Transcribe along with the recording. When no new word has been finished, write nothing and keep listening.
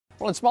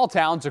Well, in small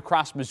towns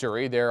across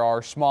Missouri, there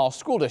are small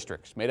school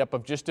districts made up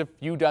of just a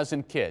few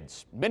dozen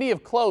kids. Many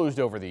have closed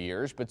over the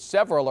years, but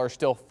several are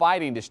still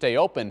fighting to stay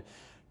open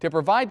to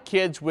provide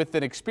kids with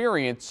an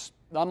experience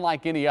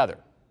unlike any other.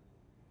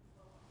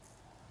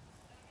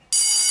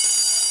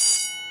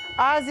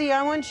 Ozzy,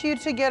 I want you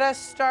to get us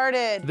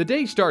started. The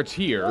day starts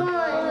here.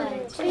 1,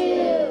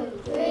 2,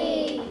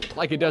 3.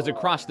 Like it does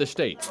across the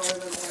state.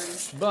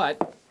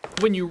 But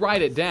when you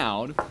write it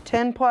down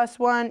 10 plus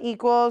 1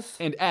 equals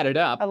and add it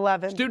up,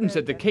 11. Students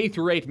at the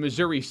K-8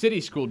 Missouri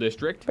City School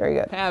District Very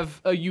good.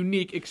 have a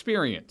unique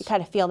experience. You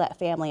kind of feel that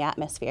family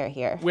atmosphere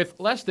here. With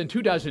less than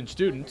 24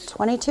 students,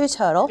 22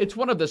 total. it's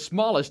one of the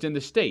smallest in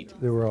the state.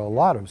 There were a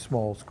lot of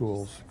small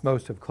schools.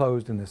 Most have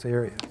closed in this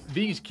area.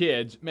 These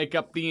kids make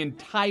up the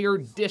entire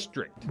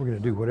district. We're going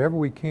to do whatever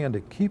we can to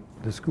keep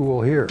the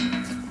school here.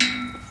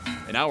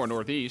 An hour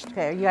northeast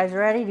Okay, are you guys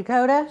ready,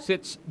 Dakota?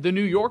 sits the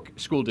New York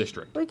School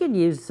District, We could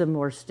use some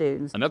more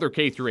students. another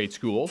K-8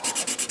 school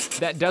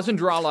that doesn't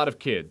draw a lot of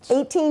kids.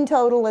 18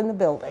 total in the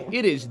building.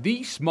 It is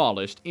the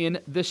smallest in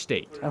the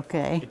state.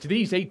 Okay. It's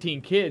these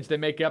 18 kids that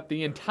make up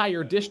the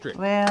entire district.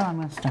 Well, I'm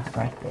gonna stop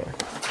right there.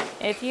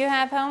 If you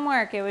have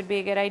homework, it would be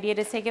a good idea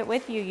to take it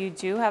with you. You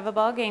do have a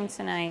ball game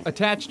tonight.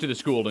 Attached to the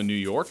school in New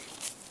York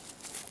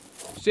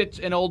sits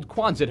an old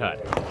Quonset hut.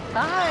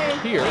 Hi.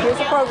 Here, Here's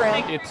the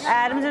program. it's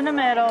Adam's in the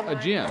middle. a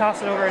gym.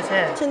 Toss it over his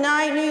head.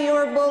 Tonight, New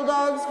York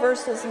Bulldogs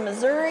versus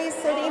Missouri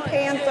City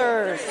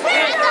Panthers.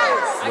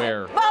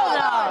 where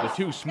Bulldogs! the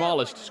two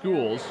smallest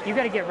schools You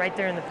gotta get right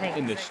there in the paint.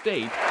 in the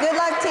state Good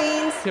luck,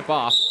 teams. tip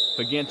off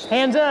against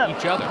Hands up.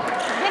 each other.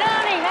 Get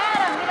on him,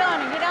 Adam. Get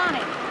on him. Get on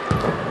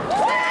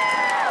him.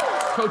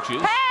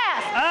 Coaches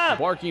Up.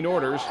 barking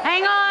orders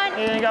Hang on.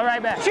 And then go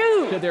right back.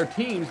 Shoot. to their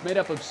teams made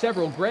up of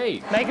several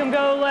grades, Make him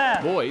go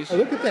left. boys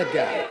Look at that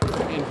guy.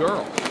 and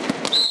girls.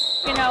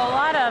 You know, a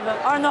lot of them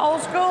on the whole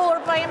school are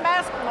playing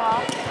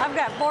basketball. I've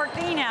got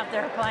 14 out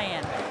there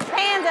playing.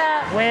 Hands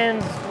up.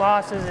 Wins,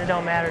 losses, it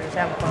don't matter. Just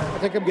having fun. I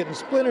think I'm getting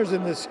splinters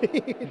in the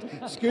seat,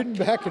 scooting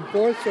back and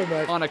forth so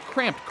much. On a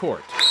cramped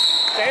court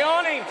Get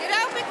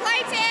open,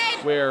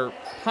 Clayton. where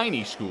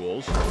tiny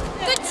schools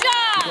Good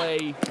job.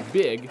 play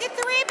big Get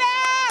the rebound.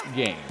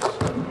 They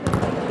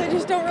games.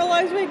 just don't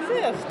realize we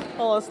exist,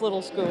 all us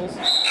little schools.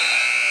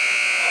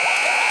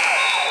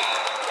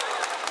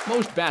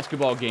 Most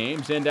basketball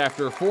games end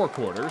after 4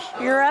 quarters,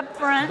 You're up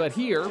front. but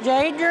here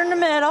Jade, you're in the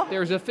middle.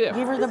 there's a fifth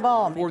Give her the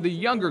ball. for the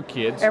younger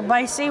kids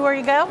Everybody see where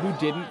you go? who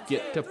didn't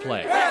get to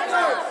play.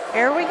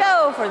 Here we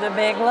go for the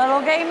big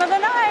little game of the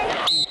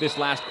night. This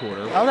last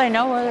quarter Oh, they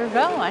know where they're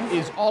going.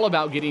 is all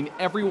about getting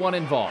everyone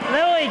involved,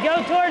 Lily, go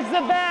towards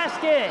the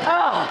basket.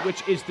 Oh,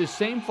 which is the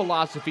same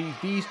philosophy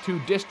these two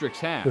districts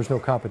have. There's no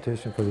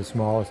competition for the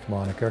smallest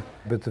moniker,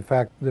 but the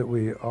fact that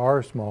we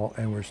are small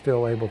and we're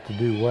still able to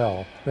do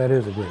well, that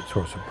is a great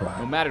source of No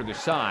pride. matter the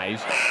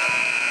size,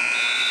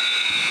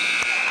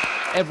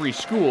 every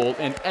school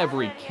and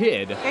every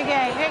kid good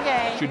game, good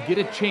game. should get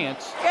a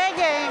chance Good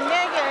game,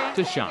 good game.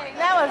 to shine.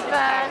 That was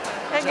fun.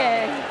 Good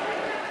game.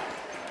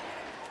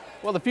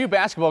 Well, the few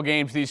basketball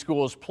games these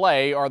schools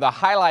play are the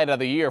highlight of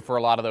the year for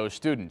a lot of those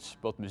students.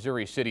 Both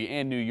Missouri City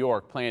and New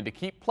York plan to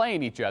keep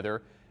playing each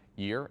other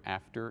year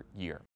after year.